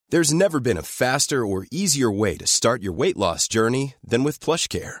There's never been a faster or easier way to start your weight loss journey than with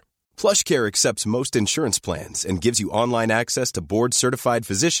PlushCare. PlushCare accepts most insurance plans and gives you online access to board-certified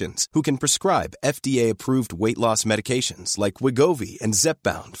physicians who can prescribe FDA-approved weight loss medications like Wegovy and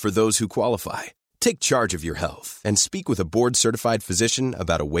Zepbound for those who qualify. Take charge of your health and speak with a board-certified physician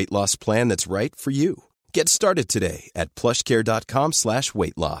about a weight loss plan that's right for you. Get started today at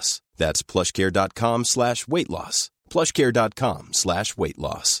plushcare.com/weight loss. That's plushcare.com/weight loss. plushcare.com/weight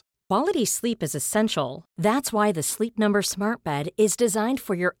loss. Quality sleep is essential. That's why the Sleep Number Smart Bed is designed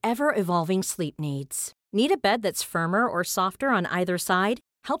for your ever-evolving sleep needs. Need a bed that's firmer or softer on either side?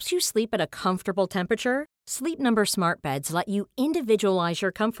 Helps you sleep at a comfortable temperature? Sleep Number Smart Beds let you individualize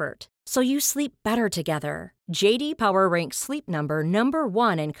your comfort, so you sleep better together. J.D. Power ranks Sleep Number number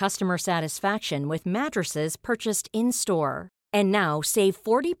 1 in customer satisfaction with mattresses purchased in-store. And now save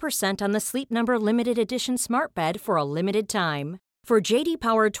 40% on the Sleep Number Limited Edition Smart Bed for a limited time. For J.D.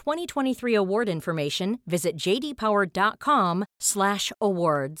 Power 2023 award information, visit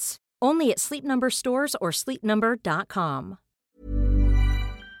jdpower.com/awards. Only at Sleep Number stores or sleepnumber.com.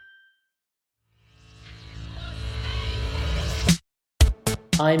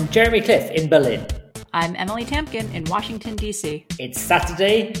 I'm Jeremy Cliff in Berlin. I'm Emily Tampkin in Washington, D.C. It's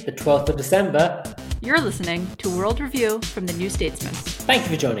Saturday, the 12th of December. You're listening to World Review from the New Statesman. Thank you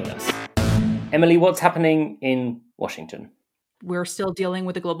for joining us. Emily, what's happening in Washington? We're still dealing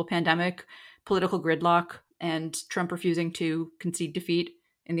with a global pandemic, political gridlock, and Trump refusing to concede defeat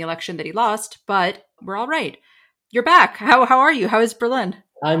in the election that he lost, but we're all right. You're back. How are you? How is Berlin?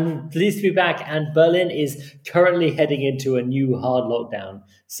 I'm pleased to be back, and Berlin is currently heading into a new hard lockdown.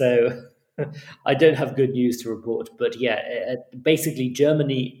 So I don't have good news to report, but basically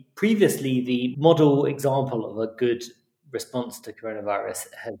Germany, previously the model example of a good response to coronavirus,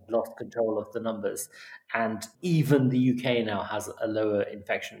 has lost control of the numbers. And even the UK now has a lower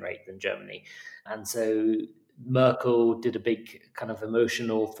infection rate than Germany. And so Merkel did a big kind of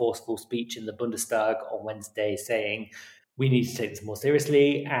emotional, forceful speech in the Bundestag on Wednesday saying, we need to take this more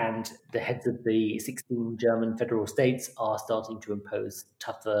seriously. And the heads of the 16 German federal states are starting to impose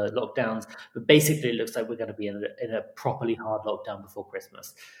tougher lockdowns. But basically, it looks like we're going to be in a properly hard lockdown before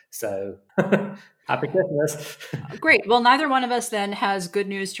Christmas. So happy Christmas. Great. Well, neither one of us then has good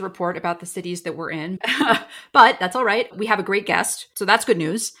news to report about the cities that we're in, but that's all right. We have a great guest, so that's good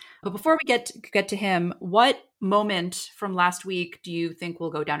news. But before we get to him, what moment from last week do you think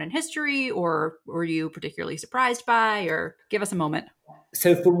will go down in history, or were you particularly surprised by, or give us a moment?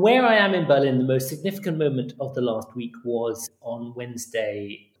 So from where I am in Berlin, the most significant moment of the last week was on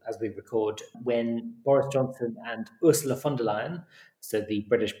Wednesday, as we record, when Boris Johnson and Ursula von der Leyen, so the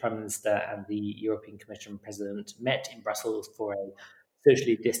British Prime Minister and the European Commission President, met in Brussels for a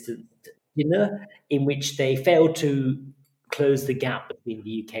socially distanced dinner in which they failed to close the gap between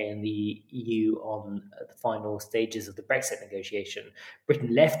the UK and the EU on the final stages of the Brexit negotiation.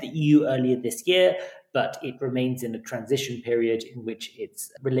 Britain left the EU earlier this year, but it remains in a transition period in which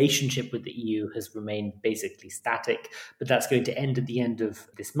its relationship with the EU has remained basically static. But that's going to end at the end of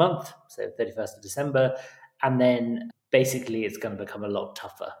this month, so 31st of December. And then basically it's going to become a lot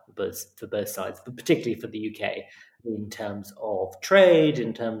tougher for both sides, but particularly for the UK in terms of trade,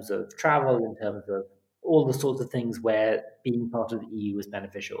 in terms of travel, in terms of all the sorts of things where being part of the EU was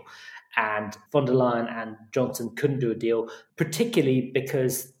beneficial. And von der Leyen and Johnson couldn't do a deal, particularly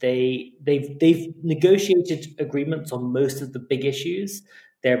because they've negotiated agreements on most of the big issues.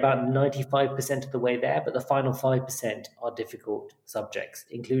 They're about 95% of the way there, but the final 5% are difficult subjects,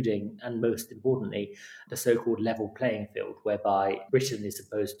 including, and most importantly, the so-called level playing field, whereby Britain is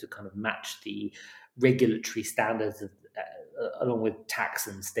supposed to kind of match the regulatory standards of along with tax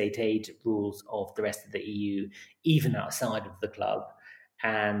and state aid rules of the rest of the EU, even outside of the club.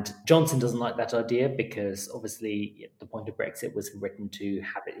 And Johnson doesn't like that idea because obviously the point of Brexit was for Britain to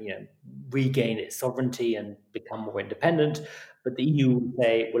have it, regain its sovereignty and become more independent. But the EU would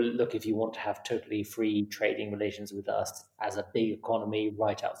say, well, look, if you want to have totally free trading relations with us as a big economy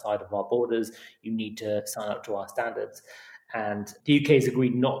right outside of our borders, you need to sign up to our standards. And the UK has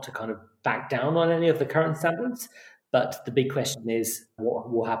agreed not to kind of back down on any of the current standards. But the big question is, what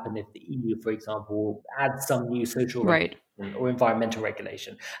will happen if the EU, for example, adds some new social regulation or environmental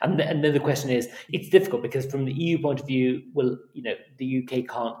regulation? And then the question is, it's difficult because from the EU point of view, well, the UK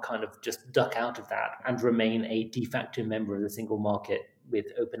can't kind of just duck out of that and remain a de facto member of the single market with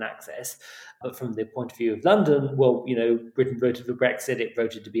open access. But from the point of view of London, well, Britain voted for Brexit, it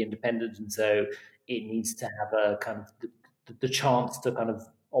voted to be independent, and so it needs to have a kind of the chance to kind of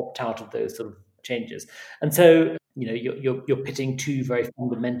opt out of those sort of changes. And so you're pitting two very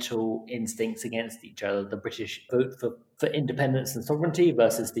fundamental instincts against each other: the British vote for independence and sovereignty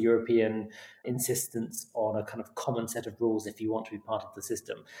versus the European insistence on a kind of common set of rules if you want to be part of the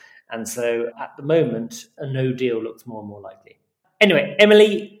system. And so at the moment, a no deal looks more and more likely. Anyway,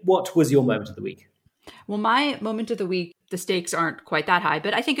 Emily, what was your moment of the week? Well, my moment of the week, the stakes aren't quite that high,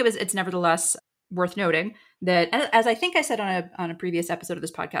 but I think it's nevertheless worth noting that, as I think I said on a previous episode of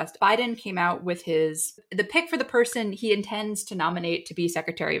this podcast, Biden came out with the pick for the person he intends to nominate to be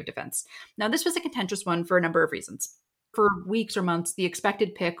Secretary of Defense. Now, this was a contentious one for a number of reasons. For weeks or months, the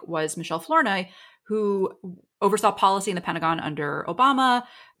expected pick was Michelle Flournoy, who oversaw policy in the Pentagon under Obama,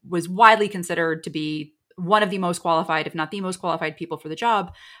 was widely considered to be one of the most qualified, if not the most qualified people for the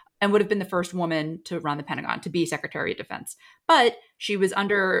job, and would have been the first woman to run the Pentagon, to be Secretary of Defense. But she was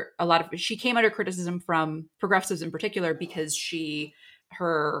she came under criticism from progressives in particular because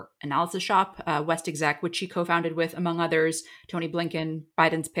her analysis shop, West Exec, which she co-founded with, among others, Tony Blinken,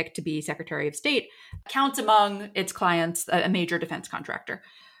 Biden's pick to be Secretary of State, counts among its clients a major defense contractor.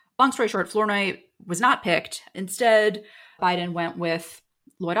 Long story short, Flournoy was not picked. Instead, Biden went with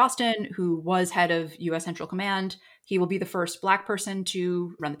Lloyd Austin, who was head of U.S. Central Command. He will be the first Black person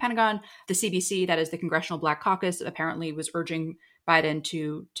to run the Pentagon. The CBC, that is the Congressional Black Caucus, apparently was urging Biden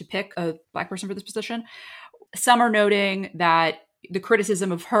to pick a Black person for this position. Some are noting that the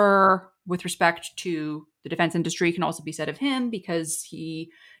criticism of her with respect to the defense industry can also be said of him because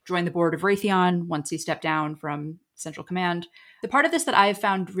he joined the board of Raytheon once he stepped down from Central Command. The part of this that I've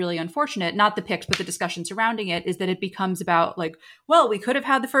found really unfortunate, not the picks, but the discussion surrounding it, is that it becomes about like, well, we could have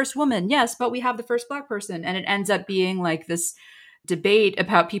had the first woman, yes, but we have the first Black person. And it ends up being like this debate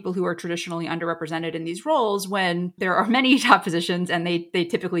about people who are traditionally underrepresented in these roles when there are many top positions and they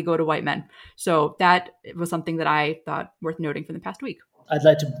typically go to white men. So that was something that I thought worth noting from the past week. I'd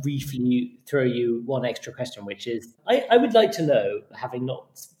like to briefly throw you one extra question, which is, I would like to know, having not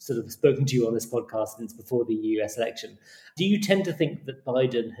sort of spoken to you on this podcast since before the US election, do you tend to think that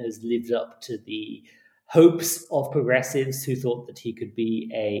Biden has lived up to the hopes of progressives who thought that he could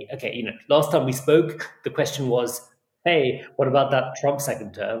be last time we spoke, the question was, hey, what about that Trump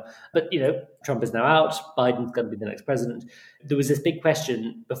second term? But, Trump is now out. Biden's going to be the next president. There was this big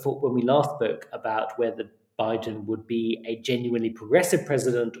question before when we last spoke about whether Biden would be a genuinely progressive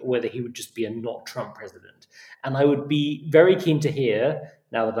president or whether he would just be a not Trump president. And I would be very keen to hear,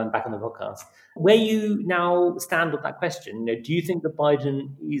 now that I'm back on the podcast, where you now stand on that question. Do you think that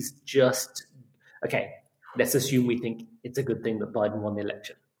Biden is just, okay, let's assume we think it's a good thing that Biden won the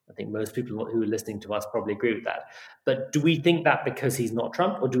election. I think most people who are listening to us probably agree with that. But do we think that because he's not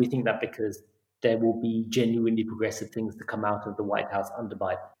Trump, or do we think that because there will be genuinely progressive things to come out of the White House under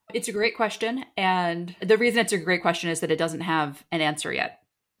Biden? It's a great question. And the reason it's a great question is that it doesn't have an answer yet.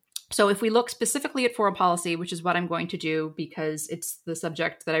 So if we look specifically at foreign policy, which is what I'm going to do because it's the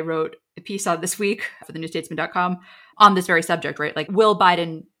subject that I wrote a piece on this week for the newstatesman.com on this very subject, right? Like, will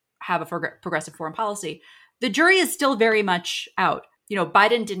Biden have a progressive foreign policy? The jury is still very much out.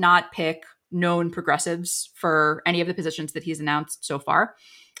 Biden did not pick known progressives for any of the positions that he's announced so far.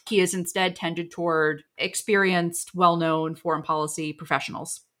 He has instead tended toward experienced, well-known foreign policy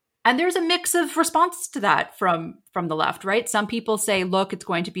professionals. And there's a mix of responses to that from the left, right? Some people say, look, it's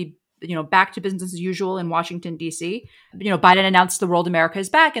going to be, back to business as usual in Washington, D.C. Biden announced the world America is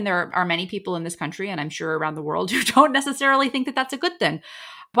back. And there are many people in this country, and I'm sure around the world, who don't necessarily think that that's a good thing.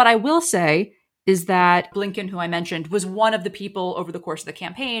 What I will say is that Blinken, who I mentioned, was one of the people over the course of the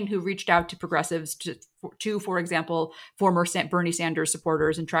campaign who reached out to progressives to, for example, former Bernie Sanders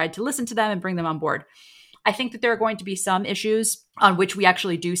supporters and tried to listen to them and bring them on board. I think that there are going to be some issues on which we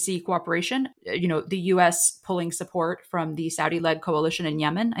actually do see cooperation. The U.S. pulling support from the Saudi-led coalition in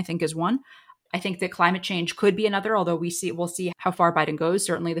Yemen, I think, is one. I think that climate change could be another, although we'll see how far Biden goes.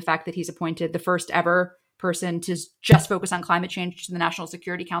 Certainly the fact that he's appointed the first ever person to just focus on climate change to the National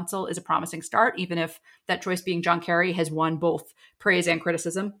Security Council is a promising start, even if that choice being John Kerry has won both praise and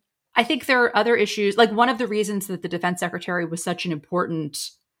criticism. I think there are other issues. Like, one of the reasons that the defense secretary was such an important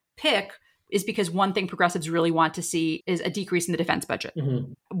pick is because one thing progressives really want to see is a decrease in the defense budget.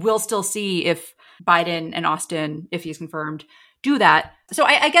 Mm-hmm. We'll still see if Biden and Austin, if he's confirmed, do that. So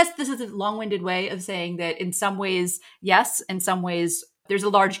I guess this is a long-winded way of saying that in some ways, yes, in some ways, there's a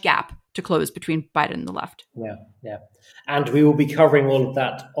large gap to close between Biden and the left. Yeah. And we will be covering all of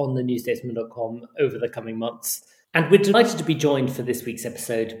that on the newstatesman.com over the coming months. And we're delighted to be joined for this week's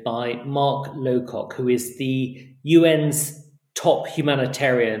episode by Mark Lowcock, who is the UN's top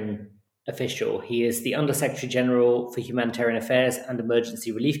humanitarian official. He is the Undersecretary General for Humanitarian Affairs and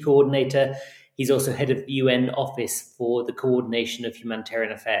Emergency Relief Coordinator. He's also head of the UN Office for the Coordination of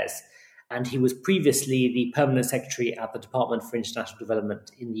Humanitarian Affairs. and he was previously the Permanent Secretary at the Department for International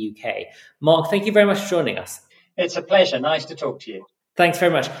Development in the UK. Mark, thank you very much for joining us. It's a pleasure. Nice to talk to you. Thanks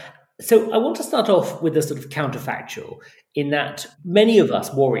very much. So I want to start off with a sort of counterfactual, in that many of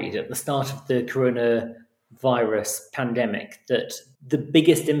us worried at the start of the coronavirus pandemic that the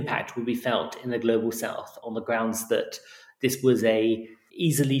biggest impact would be felt in the global south, on the grounds that this was a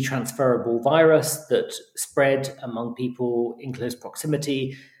easily transferable virus that spread among people in close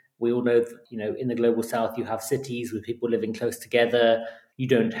proximity. We all know that, in the global south, you have cities with people living close together. You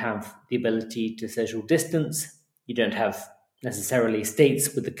don't have the ability to social distance. You don't have necessarily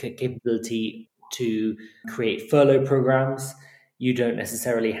states with the capability to create furlough programs. You don't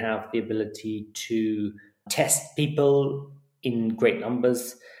necessarily have the ability to test people in great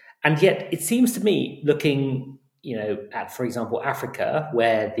numbers. And yet it seems to me, looking at, for example, Africa,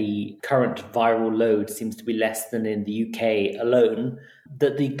 where the current viral load seems to be less than in the UK alone,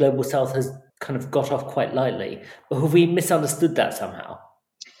 that the global south has kind of got off quite lightly. But have we misunderstood that somehow?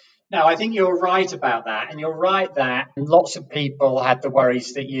 No, I think you're right about that. And you're right that lots of people had the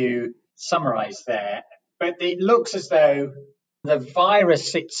worries that you summarized there. But it looks as though the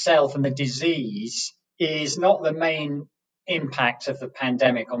virus itself and the disease is not the main impact of the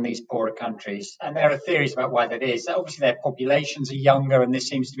pandemic on these poorer countries. And there are theories about why that is. Obviously, their populations are younger, and this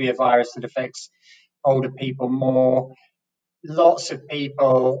seems to be a virus that affects older people more. Lots of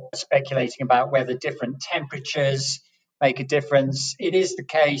people are speculating about whether different temperatures make a difference. It is the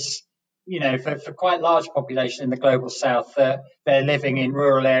case, for quite large population in the global south, that they're living in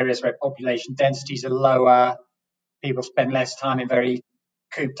rural areas where population densities are lower. People spend less time in very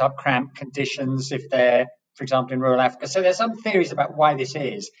cooped up, cramped conditions if they're, for example, in rural Africa. So there's some theories about why this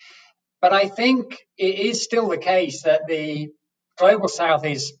is. But I think it is still the case that the global south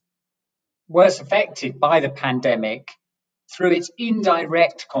is worse affected by the pandemic through its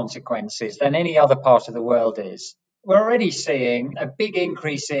indirect consequences than any other part of the world is. We're already seeing a big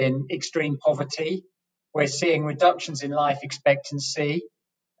increase in extreme poverty. We're seeing reductions in life expectancy.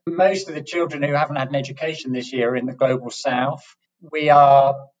 Most of the children who haven't had an education this year are in the global south. We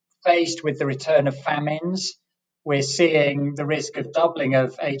are faced with the return of famines. We're seeing the risk of doubling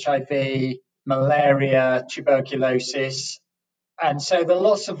of HIV, malaria, tuberculosis. And so the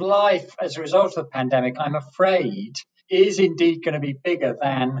loss of life as a result of the pandemic, I'm afraid, is indeed going to be bigger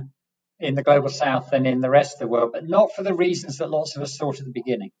than in the global south than in the rest of the world, but not for the reasons that lots of us thought at the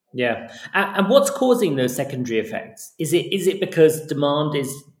beginning. Yeah. And what's causing those secondary effects? Is it because demand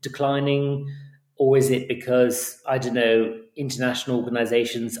is declining, or is it because, international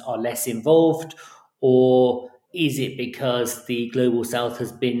organizations are less involved, or is it because the global south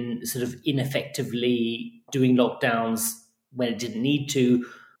has been sort of ineffectively doing lockdowns when it didn't need to?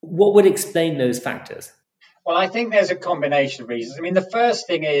 What would explain those factors? Well, I think there's a combination of reasons. The first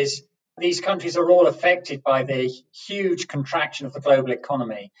thing is these countries are all affected by the huge contraction of the global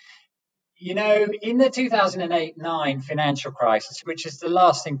economy. In the 2008-9 financial crisis, which is the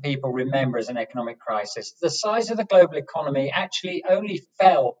last thing people remember as an economic crisis, the size of the global economy actually only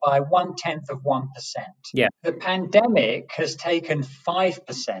fell by 0.1%. Yeah. The pandemic has taken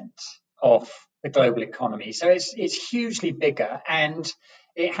 5% off the global economy. So it's hugely bigger, and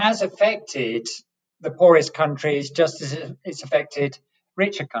it has affected the poorest countries just as it's affected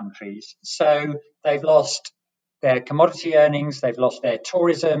richer countries. So they've lost their commodity earnings, they've lost their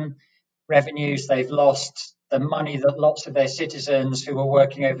tourism revenues, they've lost the money that lots of their citizens who were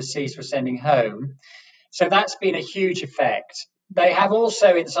working overseas were sending home. So that's been a huge effect. They have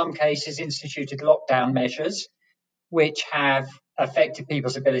also, in some cases, instituted lockdown measures, which have affected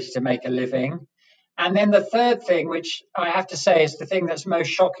people's ability to make a living. And then the third thing, which I have to say is the thing that's most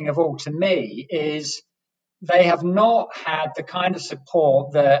shocking of all to me, is they have not had the kind of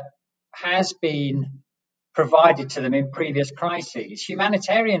support that has been provided to them in previous crises.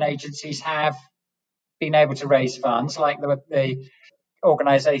 Humanitarian agencies have been able to raise funds, like the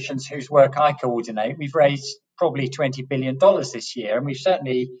organizations whose work I coordinate. We've raised probably $20 billion this year, and we've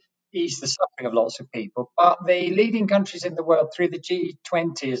certainly eased the suffering of lots of people. But the leading countries in the world, through the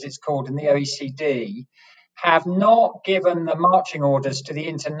G20, as it's called, in the OECD, have not given the marching orders to the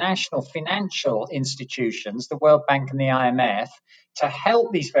international financial institutions, the World Bank and the IMF, to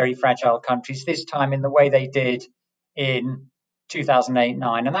help these very fragile countries, this time in the way they did in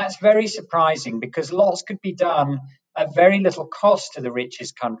 2008-9. And that's very surprising, because lots could be done at very little cost to the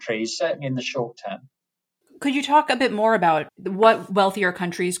richest countries, certainly in the short term. Could you talk a bit more about what wealthier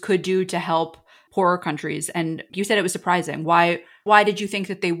countries could do to help poorer countries? And you said it was surprising. Why did you think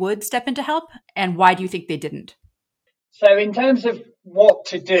that they would step in to help? And why do you think they didn't? So in terms of what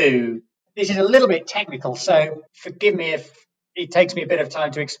to do, this is a little bit technical, so forgive me if it takes me a bit of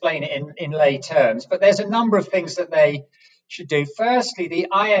time to explain it in lay terms, but there's a number of things that they should do. Firstly, the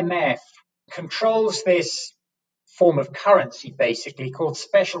IMF controls this form of currency, basically called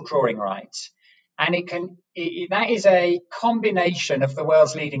special drawing rights. And that is a combination of the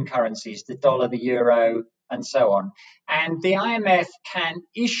world's leading currencies, the dollar, the euro, and so on. And the IMF can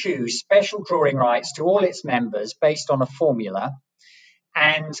issue special drawing rights to all its members based on a formula.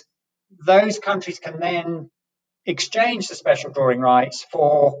 And those countries can then exchange the special drawing rights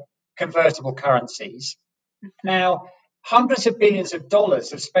for convertible currencies. Now, hundreds of billions of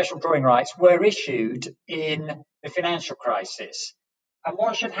dollars of special drawing rights were issued in the financial crisis. And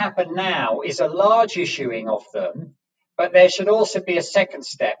what should happen now is a large issuing of them, but there should also be a second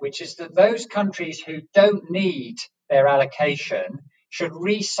step, which is that those countries who don't need their allocation should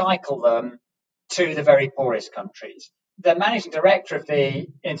recycle them to the very poorest countries. The managing director of the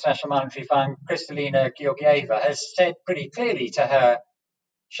International Monetary Fund, Kristalina Georgieva, has said pretty clearly to her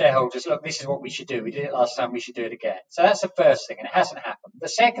shareholders, look, this is what we should do. We did it last time, we should do it again. So that's the first thing, and it hasn't happened. The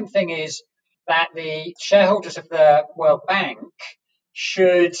second thing is that the shareholders of the World Bank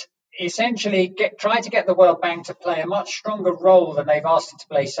should essentially try to get the World Bank to play a much stronger role than they've asked it to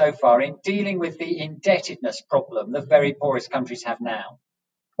play so far in dealing with the indebtedness problem the very poorest countries have now.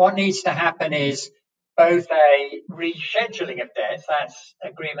 What needs to happen is both a rescheduling of debts, that's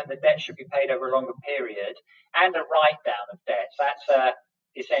agreement that debt should be paid over a longer period, and a write-down of debts. That's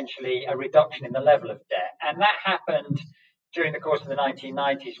essentially a reduction in the level of debt. And that happened during the course of the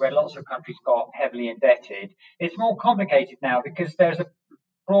 1990s, where lots of countries got heavily indebted. It's more complicated now because there's a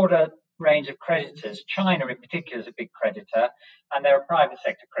broader range of creditors. China in particular is a big creditor, and there are private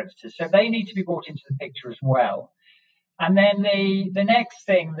sector creditors. So they need to be brought into the picture as well. And then the next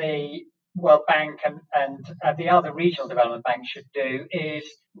thing the World Bank and the other regional development banks should do is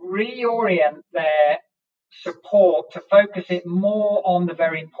reorient their support to focus it more on the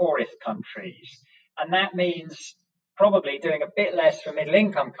very poorest countries. And that means probably doing a bit less for middle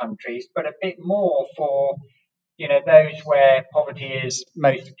income countries, but a bit more for, those where poverty is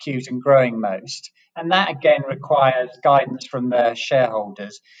most acute and growing most. And that again requires guidance from the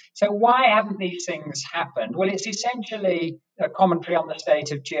shareholders. So why haven't these things happened? Well, it's essentially a commentary on the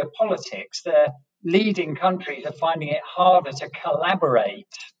state of geopolitics. The leading countries are finding it harder to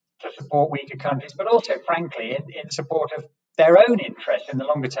collaborate to support weaker countries, but also, frankly, in support of their own interests in the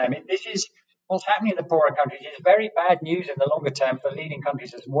longer term. This is what's happening in the poorer countries is very bad news in the longer term for leading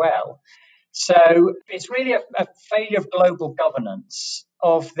countries as well. So it's really a failure of global governance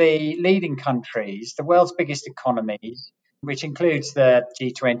of the leading countries, the world's biggest economies, which includes the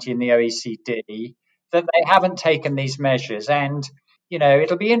G20 and the OECD, that they haven't taken these measures. And,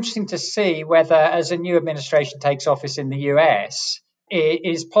 it'll be interesting to see whether, as a new administration takes office in the US, it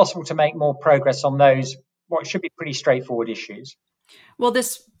is possible to make more progress on those, what should be pretty straightforward issues. Well,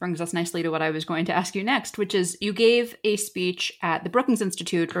 this brings us nicely to what I was going to ask you next, which is you gave a speech at the Brookings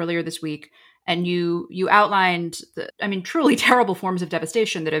Institute earlier this week, and you outlined truly terrible forms of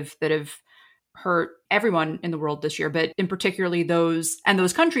devastation that have hurt everyone in the world this year, but in particularly those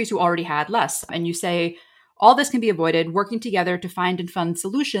countries who already had less. And you say all this can be avoided. Working together to find and fund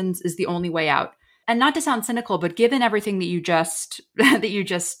solutions is the only way out. And not to sound cynical, but given everything that you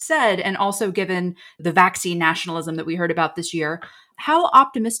just said, and also given the vaccine nationalism that we heard about this year, how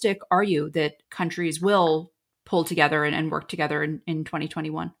optimistic are you that countries will pull together and work together in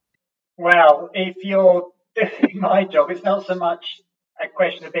 2021? Well, if you're doing my job, it's not so much a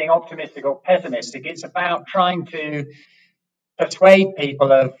question of being optimistic or pessimistic. It's about trying to persuade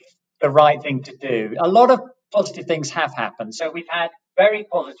people of the right thing to do. A lot of positive things have happened. So we've had very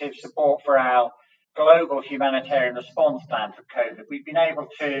positive support for our global humanitarian response plan for COVID. We've been able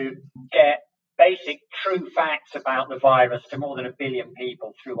to get basic true facts about the virus to more than 1 billion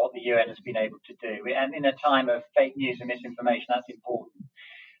people through what the UN has been able to do. And in a time of fake news and misinformation, that's important.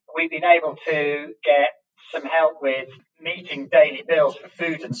 We've been able to get some help with meeting daily bills for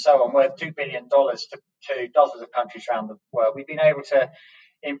food and so on, worth $2 billion to dozens of countries around the world. We've been able to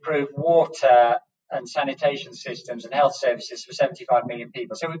improve water and sanitation systems and health services for 75 million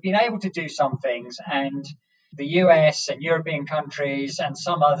people. So we've been able to do some things, and the US and European countries and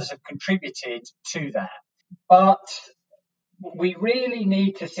some others have contributed to that. But we really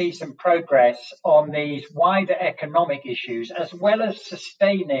need to see some progress on these wider economic issues, as well as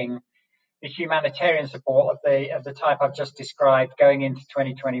sustaining the humanitarian support of the type I've just described going into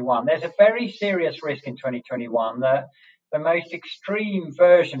 2021. There's a very serious risk in 2021 that the most extreme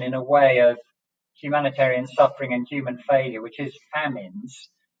version, in a way, of humanitarian suffering and human failure, which is famines.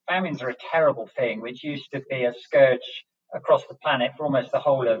 Famines are a terrible thing, which used to be a scourge across the planet for almost the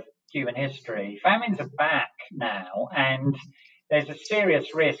whole of human history. Famines are back now. And there's a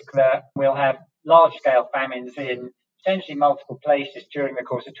serious risk that we'll have large-scale famines in potentially multiple places during the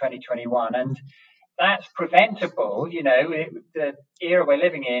course of 2021. And that's preventable. The era we're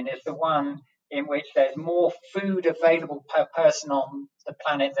living in is the one in which there's more food available per person on the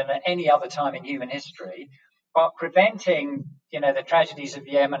planet than at any other time in human history. But preventing, the tragedies of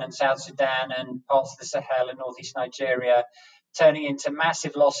Yemen and South Sudan and parts of the Sahel and northeast Nigeria turning into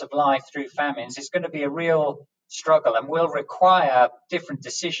massive loss of life through famines is going to be a real struggle and will require different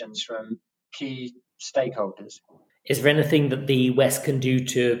decisions from key stakeholders. Is there anything that the West can do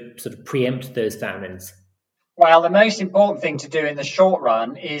to sort of preempt those famines? Well, the most important thing to do in the short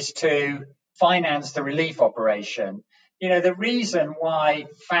run is to finance the relief operation. The reason why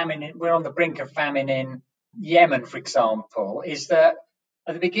we're on the brink of famine in Yemen, for example, is that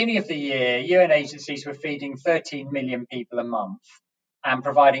at the beginning of the year, UN agencies were feeding 13 million people a month and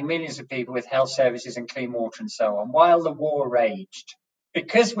providing millions of people with health services and clean water and so on, while the war raged.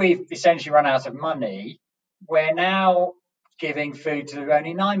 Because we've essentially run out of money, we're now giving food to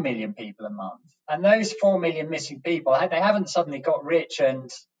only 9 million people a month. And those 4 million missing people, they haven't suddenly got rich and,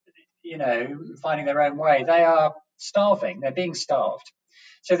 finding their own way. They are starving. They're being starved.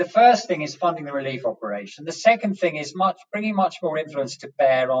 So the first thing is funding the relief operation. The second thing is bringing much more influence to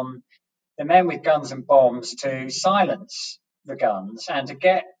bear on the men with guns and bombs to silence the guns and to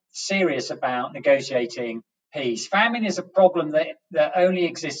get serious about negotiating peace. Famine is a problem that only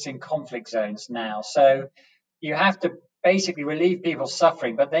exists in conflict zones now. So you have to basically relieve people's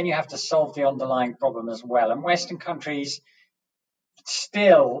suffering, but then you have to solve the underlying problem as well. And Western countries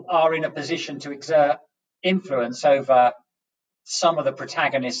still are in a position to exert influence over some of the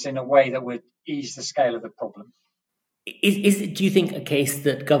protagonists in a way that would ease the scale of the problem. Is it, do you think, a case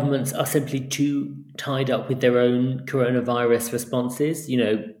that governments are simply too tied up with their own coronavirus responses?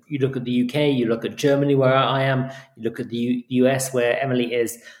 You look at the UK, you look at Germany, where I am, you look at the US, where Emily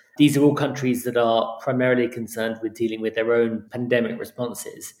is. These are all countries that are primarily concerned with dealing with their own pandemic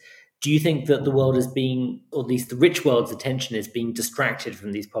responses. Do you think that the world is being, or at least the rich world's attention is being distracted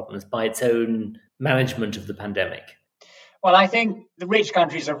from these problems by its own management of the pandemic? Well, I think the rich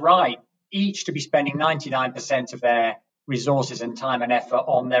countries are right, each to be spending 99% of their resources and time and effort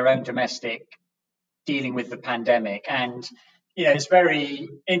on their own domestic dealing with the pandemic. And, it's very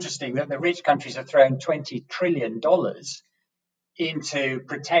interesting that the rich countries have thrown $20 trillion into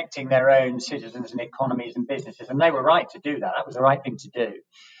protecting their own citizens and economies and businesses. And they were right to do that. That was the right thing to do.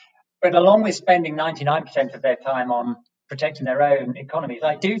 But along with spending 99% of their time on protecting their own economies,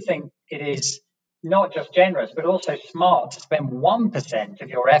 I do think it is not just generous, but also smart to spend 1% of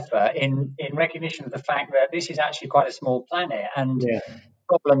your effort in recognition of the fact that this is actually quite a small planet and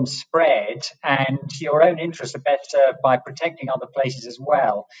problems spread, and your own interests are best served by protecting other places as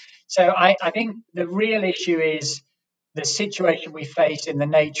well. So I think the real issue is the situation we face in the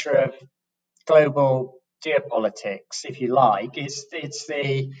nature of global geopolitics, if you like. It's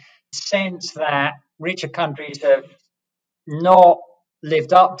the sense that richer countries have not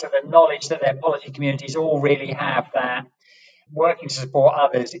lived up to the knowledge that their policy communities all really have, that working to support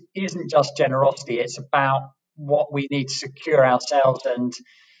others isn't just generosity, it's about what we need to secure ourselves and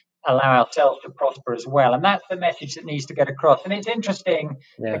allow ourselves to prosper as well. And that's the message that needs to get across. And it's interesting,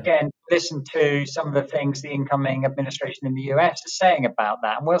 again, listen to some of the things the incoming administration in the US is saying about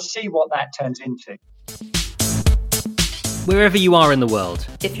that. And we'll see what that turns into. Wherever you are in the world,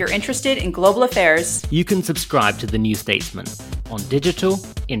 if you're interested in global affairs, you can subscribe to The New Statesman on digital,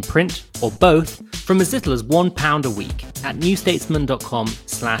 in print, or both from as little as £1 a week at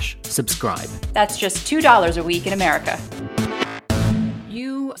newstatesman.com/subscribe. That's just $2 a week in America.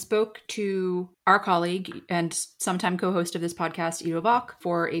 You spoke to our colleague and sometime co-host of this podcast, Ido Bach,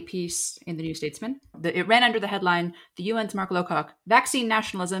 for a piece in The New Statesman. It ran under the headline, "The UN's Mark Lowcock, Vaccine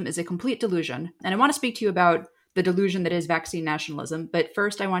Nationalism is a Complete Delusion." And I want to speak to you about the delusion that is vaccine nationalism. But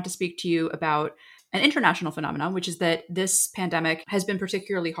first, I want to speak to you about an international phenomenon, which is that this pandemic has been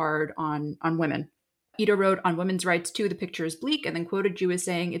particularly hard on women. Ido wrote on women's rights too, the picture is bleak, and then quoted you as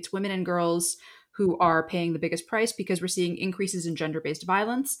saying, it's women and girls who are paying the biggest price because we're seeing increases in gender-based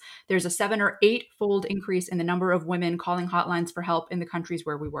violence. There's a 7 or 8-fold increase in the number of women calling hotlines for help in the countries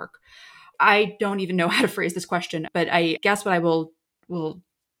where we work. I don't even know how to phrase this question, but I guess what I will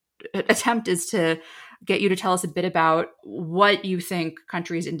attempt is to get you to tell us a bit about what you think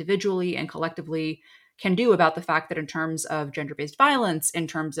countries individually and collectively can do about the fact that in terms of gender-based violence, in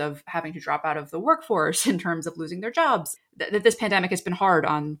terms of having to drop out of the workforce, in terms of losing their jobs, that this pandemic has been hard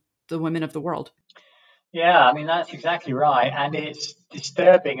on the women of the world. Yeah, I mean, that's exactly right. And it's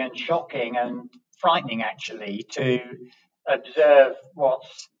disturbing and shocking and frightening, actually, to observe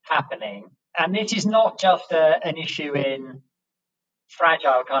what's happening. And this is not just an issue in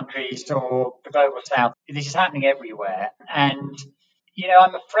fragile countries or the global south. This is happening everywhere. And,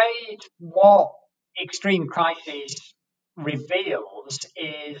 I'm afraid what extreme crises reveals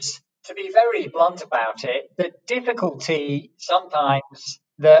is, to be very blunt about it, the difficulty sometimes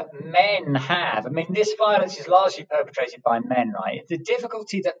that men have. I mean, this violence is largely perpetrated by men, right? The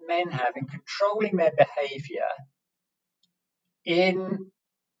difficulty that men have in controlling their behavior in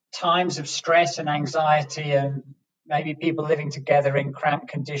times of stress and anxiety, and maybe people living together in cramped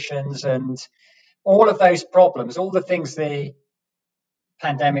conditions, and all of those problems, all the things the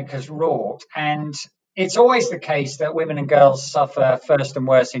pandemic has wrought. And it's always the case that women and girls suffer first and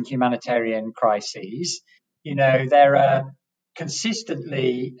worst in humanitarian crises. There are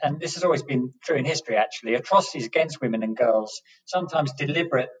consistently, and this has always been true in history actually, atrocities against women and girls, sometimes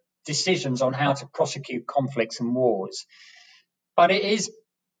deliberate decisions on how to prosecute conflicts and wars. But it is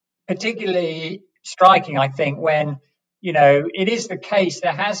particularly striking, I think, when it is the case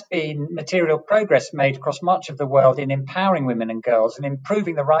there has been material progress made across much of the world in empowering women and girls and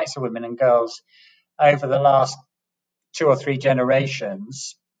improving the rights of women and girls over the last 2 or 3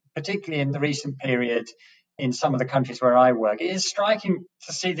 generations, particularly in the recent period in some of the countries where I work. It is striking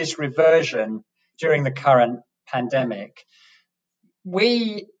to see this reversion during the current pandemic.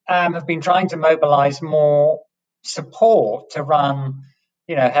 We have been trying to mobilize more support to run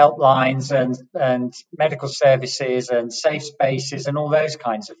helplines and medical services and safe spaces and all those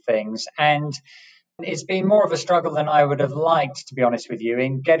kinds of things. And it's been more of a struggle than I would have liked, to be honest with you,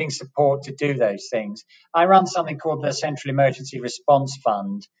 in getting support to do those things. I run something called the Central Emergency Response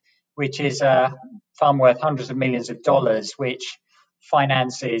Fund, which is a fund worth hundreds of millions of dollars, which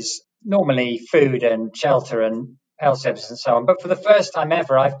finances normally food and shelter and health services and so on. But for the first time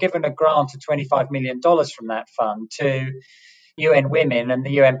ever, I've given a grant of $25 million from that fund to UN Women and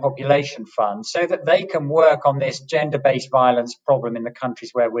the UN Population Fund so that they can work on this gender-based violence problem in the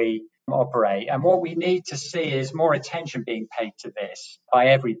countries where we operate. And what we need to see is more attention being paid to this by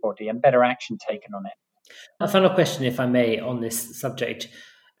everybody and better action taken on it. A final question, if I may, on this subject,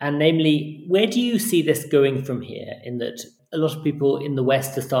 and namely, where do you see this going from here? In that a lot of people in the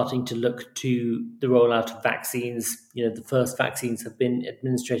West are starting to look to the rollout of vaccines. The first vaccines have been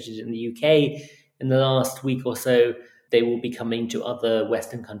administered in the UK in the last week or so. They will be coming to other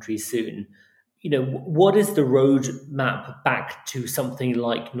Western countries soon. What is the roadmap back to something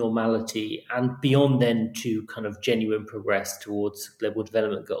like normality and beyond then to kind of genuine progress towards global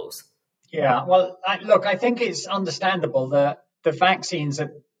development goals? Yeah, well, I think it's understandable that the vaccines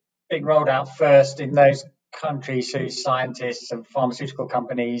are being rolled out first in those countries whose scientists and pharmaceutical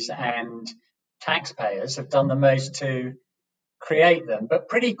companies and taxpayers have done the most to create them. But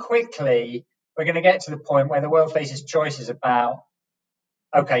pretty quickly, we're going to get to the point where the world faces choices about,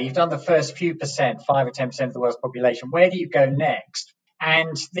 okay, you've done the first few percent, 5 or 10% of the world's population. Where do you go next?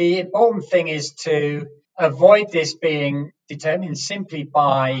 And the important thing is to avoid this being determined simply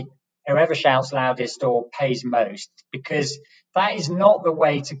by whoever shouts loudest or pays most, because that is not the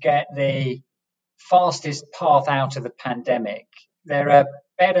way to get the fastest path out of the pandemic. There are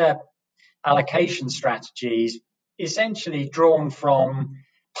better allocation strategies essentially drawn from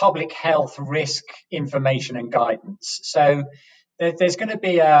public health risk information and guidance. So there's going to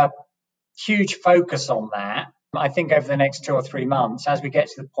be a huge focus on that, I think, over the next 2 or 3 months as we get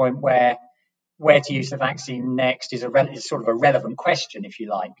to the point where to use the vaccine next is sort of a relevant question, if you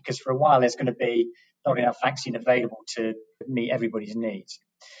like, because for a while there's going to be not enough vaccine available to meet everybody's needs.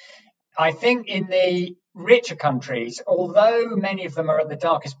 I think in the richer countries, although many of them are at the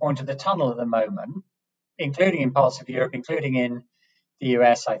darkest point of the tunnel at the moment, including in parts of Europe, including in the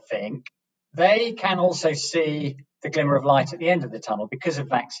US, I think, they can also see the glimmer of light at the end of the tunnel because of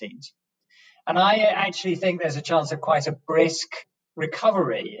vaccines. And I actually think there's a chance of quite a brisk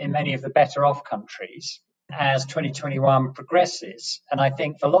recovery in many of the better off countries as 2021 progresses. And I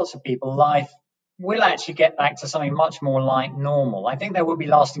think for lots of people, life will actually get back to something much more like normal. I think there will be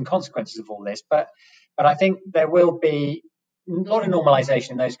lasting consequences of all this, but I think there will be a lot of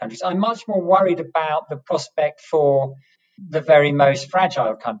normalization in those countries. I'm much more worried about the prospect for the very most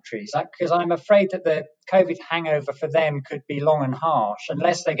fragile countries, because I'm afraid that the COVID hangover for them could be long and harsh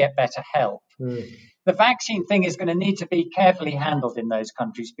unless they get better help. The vaccine thing is going to need to be carefully handled in those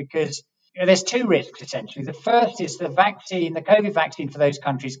countries because there's 2 risks, essentially. The first is the COVID vaccine for those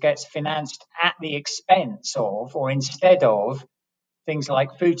countries gets financed at the expense of, or instead of, things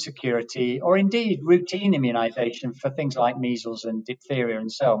like food security or indeed routine immunization for things like measles and diphtheria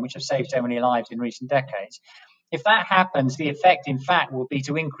and so on, which have saved so many lives in recent decades. If that happens, the effect, in fact, will be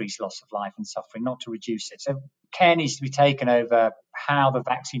to increase loss of life and suffering, not to reduce it. So care needs to be taken over how the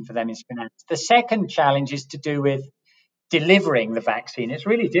vaccine for them is financed. The second challenge is to do with delivering the vaccine. It's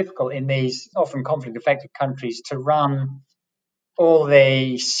really difficult in these often conflict-affected countries to run all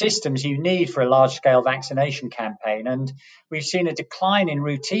the systems you need for a large-scale vaccination campaign. And we've seen a decline in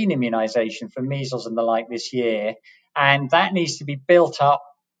routine immunization for measles and the like this year. And that needs to be built up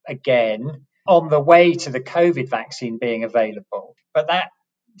again on the way to the COVID vaccine being available. But that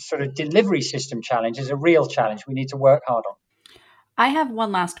sort of delivery system challenge is a real challenge we need to work hard on. I have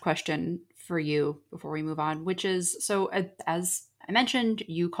one last question for you before we move on, which is, so as I mentioned,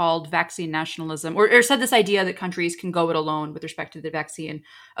 you called vaccine nationalism, or said this idea that countries can go it alone with respect to the vaccine,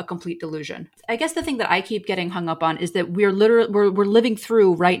 a complete delusion. I guess the thing that I keep getting hung up on is that we're living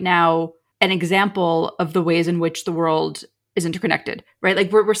through right now an example of the ways in which the world is interconnected, right?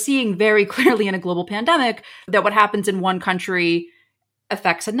 Like we're seeing very clearly in a global pandemic that what happens in one country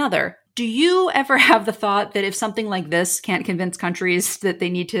affects another. Do you ever have the thought that if something like this can't convince countries that they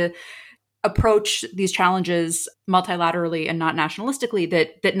need to approach these challenges multilaterally and not nationalistically,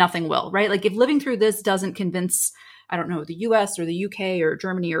 that nothing will, right? Like if living through this doesn't convince, I don't know, the US or the UK or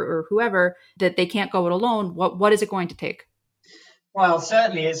Germany or whoever that they can't go it alone, what is it going to take? Well,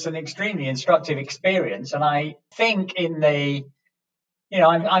 certainly it's an extremely instructive experience. And I think I'm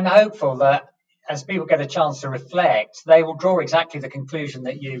hopeful that as people get a chance to reflect, they will draw exactly the conclusion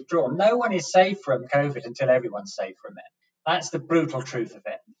that you've drawn. No one is safe from COVID until everyone's safe from it. That's the brutal truth of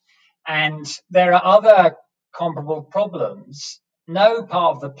it. And there are other comparable problems. No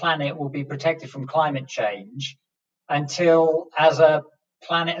part of the planet will be protected from climate change until, as a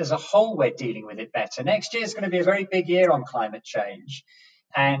planet as a whole, we're dealing with it better. Next year is going to be a very big year on climate change.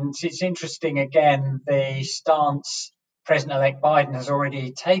 And it's interesting, again, the stance President-elect Biden has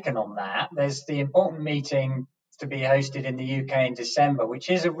already taken on that. There's the important meeting to be hosted in the UK in December, which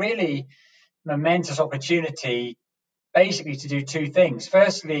is a really momentous opportunity basically to do two things.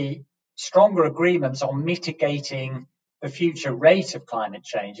 Firstly, stronger agreements on mitigating the future rate of climate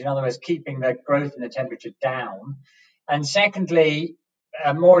change. In other words, keeping the growth in the temperature down. And secondly,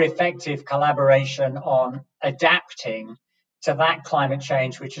 a more effective collaboration on adapting to that climate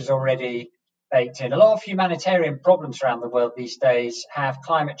change, which is already baked in. A lot of humanitarian problems around the world these days have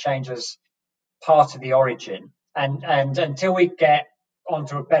climate change as part of the origin. And until we get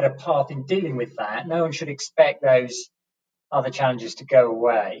onto a better path in dealing with that, no one should expect those other challenges to go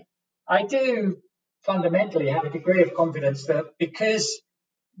away. I do fundamentally have a degree of confidence that because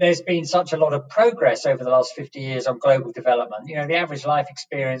there's been such a lot of progress over the last 50 years on global development, the average life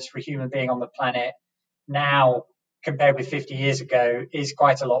experience for a human being on the planet now compared with 50 years ago is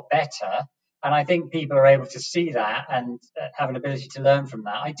quite a lot better. And I think people are able to see that and have an ability to learn from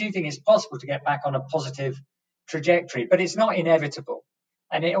that. I do think it's possible to get back on a positive trajectory, but it's not inevitable.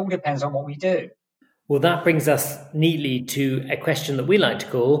 And it all depends on what we do. Well, that brings us neatly to a question that we like to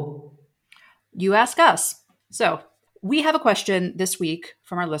call You Ask Us. So we have a question this week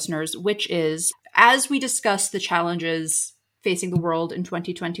from our listeners, which is, as we discuss the challenges facing the world in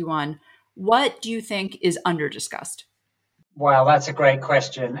 2021, what do you think is under-discussed? Well, that's a great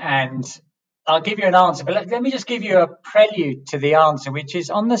question. And I'll give you an answer, but let me just give you a prelude to the answer, which is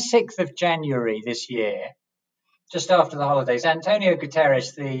on the 6th of January this year, just after the holidays, Antonio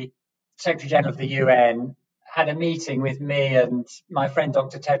Guterres, the Secretary General of the UN, had a meeting with me and my friend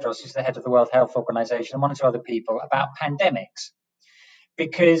Dr. Tedros, who's the head of the World Health Organization, and one or two other people about pandemics,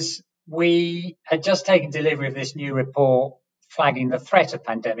 because we had just taken delivery of this new report flagging the threat of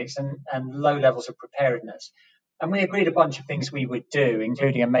pandemics and low levels of preparedness. And we agreed a bunch of things we would do,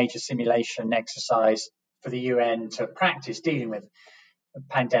 including a major simulation exercise for the UN to practice dealing with the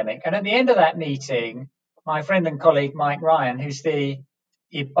pandemic. And at the end of that meeting, my friend and colleague Mike Ryan, who's the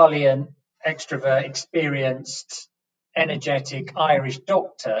ebullient, extrovert, experienced, energetic Irish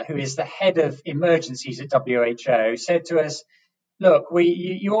doctor who is the head of emergencies at WHO, said to us, look,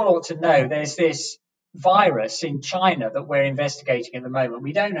 you all ought to know there's this virus in China that we're investigating at the moment.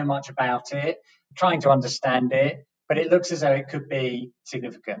 We don't know much about it, trying to understand it, but it looks as though it could be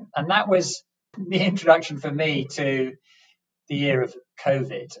significant. And that was the introduction for me to the year of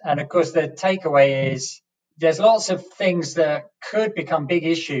COVID. And of course, the takeaway is there's lots of things that could become big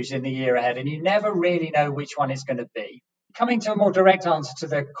issues in the year ahead, and you never really know which one it's going to be. Coming to a more direct answer to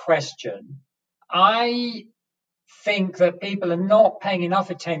the question, I think that people are not paying enough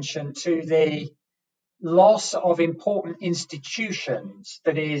attention to the loss of important institutions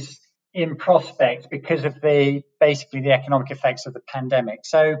that is in prospect because of basically the economic effects of the pandemic.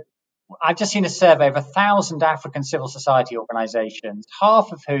 So I've just seen a survey of 1,000 African civil society organizations,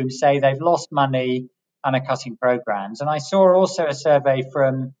 half of whom say they've lost money and are cutting programs. And I saw also a survey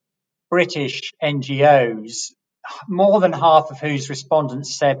from British NGOs more than half of whose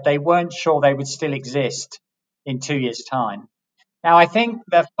respondents said they weren't sure they would still exist in 2 years' time. Now, I think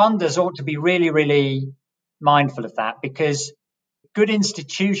the funders ought to be really, really mindful of that, because good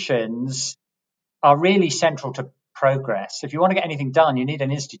institutions are really central to progress. If you want to get anything done, you need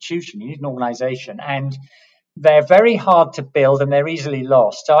an institution, you need an organization, and they're very hard to build and they're easily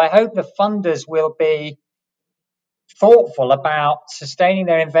lost. So I hope the funders will be thoughtful about sustaining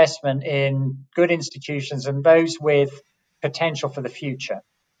their investment in good institutions and those with potential for the future.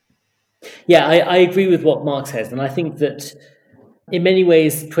 Yeah, I agree with what Mark says, and I think that in many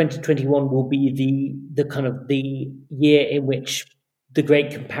ways 2021 will be the kind of the year in which the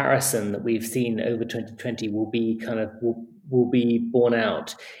great comparison that we've seen over 2020 will be borne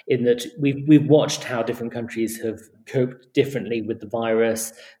out, in that we've watched how different countries have coped differently with the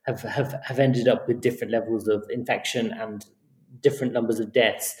virus, have ended up with different levels of infection and different numbers of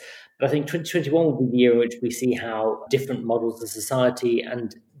deaths. But I think 2021 will be the year in which we see how different models of society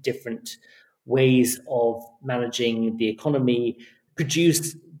and different ways of managing the economy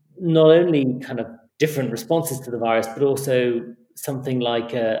produce not only kind of different responses to the virus, but also something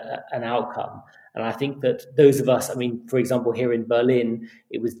like an outcome. And I think that those of us, I mean, for example, here in Berlin,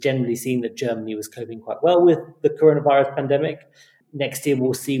 it was generally seen that Germany was coping quite well with the coronavirus pandemic. Next year,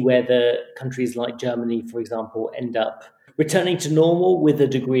 we'll see whether countries like Germany, for example, end up returning to normal with a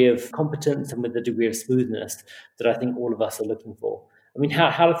degree of competence and with a degree of smoothness that I think all of us are looking for. I mean,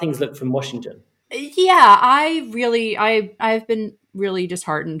 how do things look from Washington? Yeah, I've been really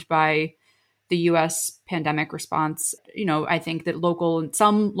disheartened by the U.S. pandemic response. You know, I think that local and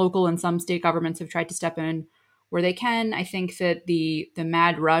some state governments have tried to step in where they can. I think that the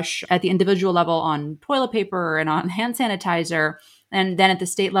mad rush at the individual level on toilet paper and on hand sanitizer, and then at the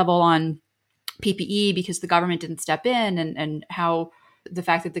state level on PPE because the government didn't step in, and how the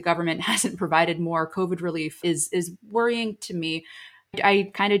fact that the government hasn't provided more COVID relief is worrying to me.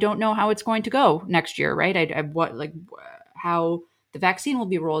 I kind of don't know how it's going to go next year, right? How the vaccine will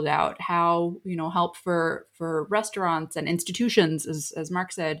be rolled out, how, help for restaurants and institutions, as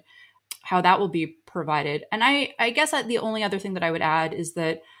Mark said, how that will be provided. And I guess the only other thing that I would add is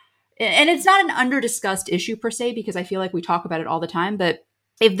that, and it's not an under-discussed issue per se, because I feel like we talk about it all the time, but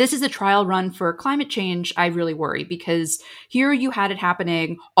if this is a trial run for climate change, I really worry, because here you had it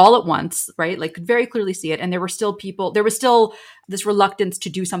happening all at once, right? Like, could very clearly see it. And there was still this reluctance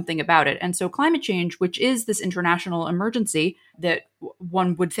to do something about it. And so climate change, which is this international emergency that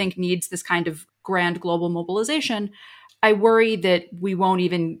one would think needs this kind of grand global mobilization, I worry that we won't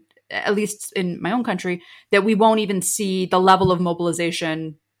even, at least in my own country, that we won't even see the level of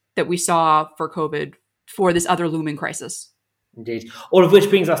mobilization that we saw for COVID for this other looming crisis. Indeed. All of which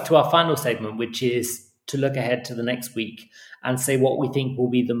brings us to our final segment, which is to look ahead to the next week and say what we think will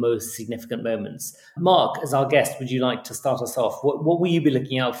be the most significant moments. Mark, as our guest, would you like to start us off? What will you be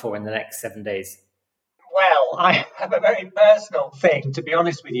looking out for in the next 7 days? Well, I have a very personal thing, to be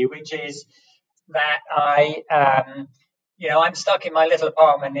honest with you, which is that I'm stuck in my little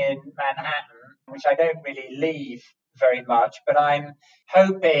apartment in Manhattan, which I don't really leave very much, but I'm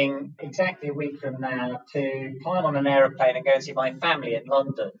hoping exactly a week from now to climb on an aeroplane and go and see my family in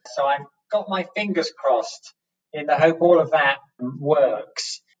London. So I've got my fingers crossed in the hope all of that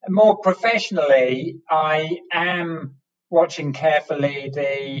works. More professionally, I am watching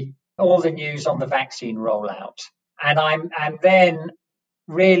carefully all the news on the vaccine rollout. And I'm then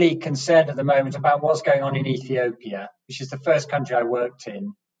really concerned at the moment about what's going on in Ethiopia, which is the first country I worked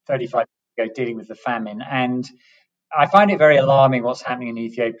in 35 years ago dealing with the famine. And I find it very alarming what's happening in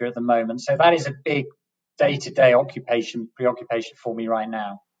Ethiopia at the moment. So that is a big day-to-day preoccupation for me right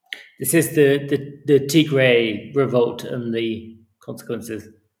now. This is the Tigray revolt and the consequences.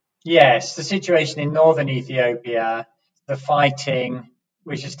 Yes, the situation in northern Ethiopia, the fighting,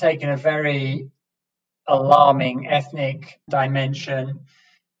 which has taken a very alarming ethnic dimension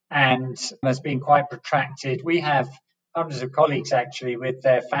and has been quite protracted. We have hundreds of colleagues actually with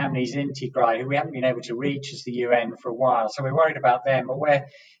their families in Tigray who we haven't been able to reach as the UN for a while. So we're worried about them, but we're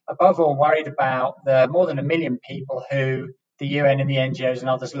above all worried about the more than 1 million people who the UN and the NGOs and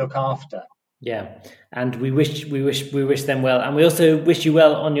others look after. Yeah, and we wish them well, and we also wish you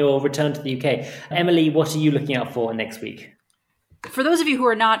well on your return to the UK. Emily, what are you looking out for next week? For those of you who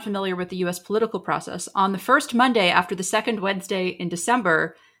are not familiar with the US political process, on the first Monday after the second Wednesday in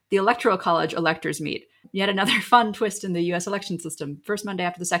December, the Electoral College electors meet. Yet another fun twist in the US election system. First Monday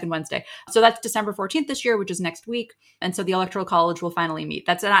after the second Wednesday. So that's December 14th this year, which is next week. And so the Electoral College will finally meet.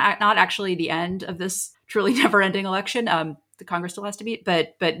 That's not actually the end of this truly never-ending election. The Congress still has to meet,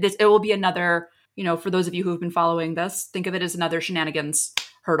 but it will be another, for those of you who have been following this, think of it as another shenanigans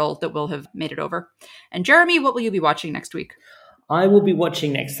hurdle that will have made it over. And Jeremy, what will you be watching next week? I will be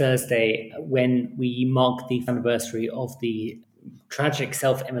watching next Thursday when we mark the anniversary of the tragic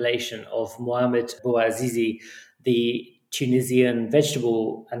self-immolation of Mohamed Bouazizi, the Tunisian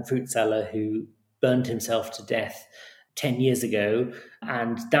vegetable and fruit seller who burned himself to death 10 years ago.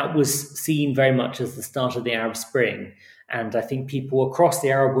 And that was seen very much as the start of the Arab Spring. And I think people across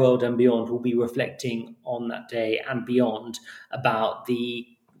the Arab world and beyond will be reflecting on that day and beyond about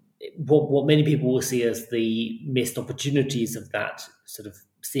what many people will see as the missed opportunities of that sort of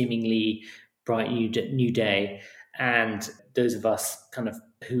seemingly bright new day. And those of us kind of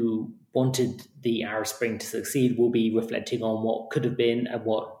who wanted the Arab Spring to succeed will be reflecting on what could have been and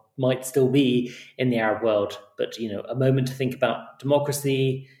what might still be in the Arab world. But, a moment to think about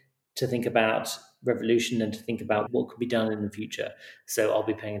democracy, to think about revolution, and to think about what could be done in the future. So I'll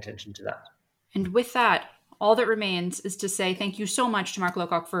be paying attention to that. And with that, all that remains is to say thank you so much to Mark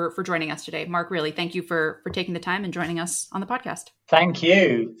Lowcock for joining us today. Mark, really, thank you for taking the time and joining us on the podcast. Thank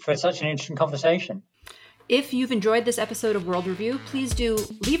you for such an interesting conversation. If you've enjoyed this episode of World Review, please do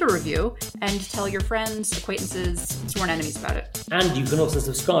leave a review and tell your friends, acquaintances, sworn enemies about it. And you can also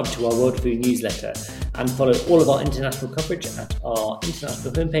subscribe to our World Review newsletter and follow all of our international coverage at our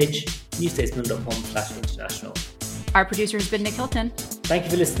international homepage, newstatesman.com/international. Our producer has been Nick Hilton. Thank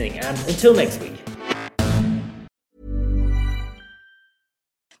you for listening, and until next week.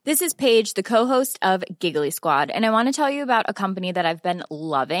 This is Paige, the co-host of Giggly Squad, and I want to tell you about a company that I've been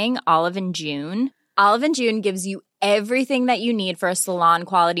loving, Olive & June. Olive & June gives you everything that you need for a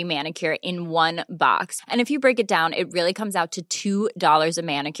salon-quality manicure in one box. And if you break it down, it really comes out to $2 a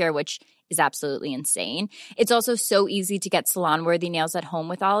manicure, which is absolutely insane. It's also so easy to get salon-worthy nails at home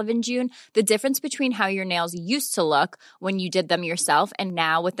with Olive & June. The difference between how your nails used to look when you did them yourself and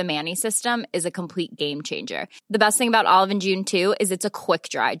now with the Mani system is a complete game changer. The best thing about Olive & June, too, is it's a quick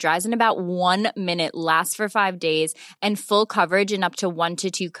dry. Dries in about 1 minute, lasts for 5 days, and full coverage in up to 1 to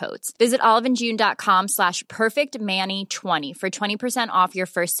 2 coats. Visit oliveandjune.com/perfectmani20 for 20% off your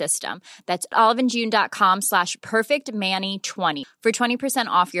first system. That's oliveandjune.com/perfectmani20 for 20%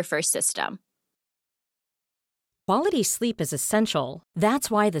 off your first system. Quality sleep is essential. That's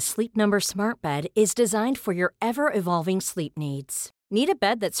why the Sleep Number Smart Bed is designed for your ever-evolving sleep needs. Need a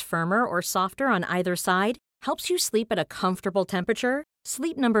bed that's firmer or softer on either side? Helps you sleep at a comfortable temperature?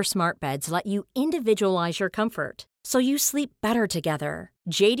 Sleep Number Smart Beds let you individualize your comfort, so you sleep better together.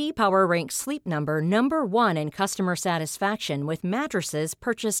 J.D. Power ranks Sleep Number number 1 in customer satisfaction with mattresses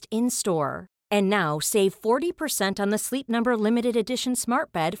purchased in-store. And now, save 40% on the Sleep Number Limited Edition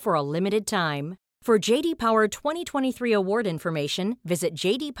Smart Bed for a limited time. For J.D. Power 2023 award information, visit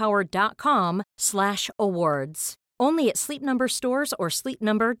jdpower.com/awards. Only at Sleep Number stores or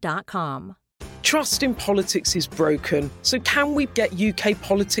sleepnumber.com. Trust in politics is broken, so can we get UK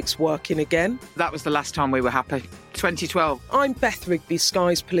politics working again? That was the last time we were happy. 2012. I'm Beth Rigby,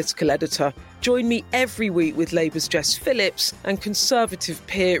 Sky's political editor. Join me every week with Labour's Jess Phillips and Conservative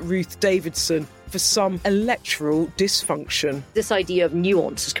peer Ruth Davidson for some electoral dysfunction. This idea of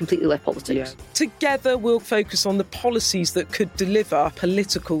nuance has completely left politics. Yeah. Together we'll focus on the policies that could deliver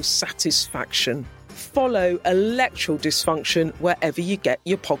political satisfaction. Follow Electoral Dysfunction wherever you get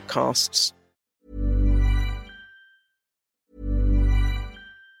your podcasts.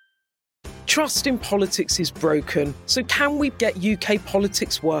 Trust in politics is broken, so can we get UK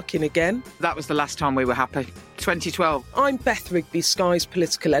politics working again? That was the last time we were happy. 2012. I'm Beth Rigby, Sky's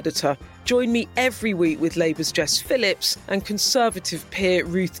political editor. Join me every week with Labour's Jess Phillips and Conservative peer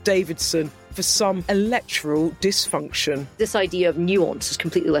Ruth Davidson for some electoral dysfunction. This idea of nuance has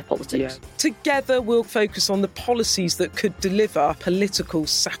completely left politics. Yeah. Together we'll focus on the policies that could deliver political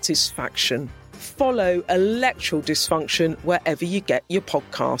satisfaction. Follow Electoral Dysfunction wherever you get your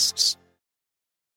podcasts.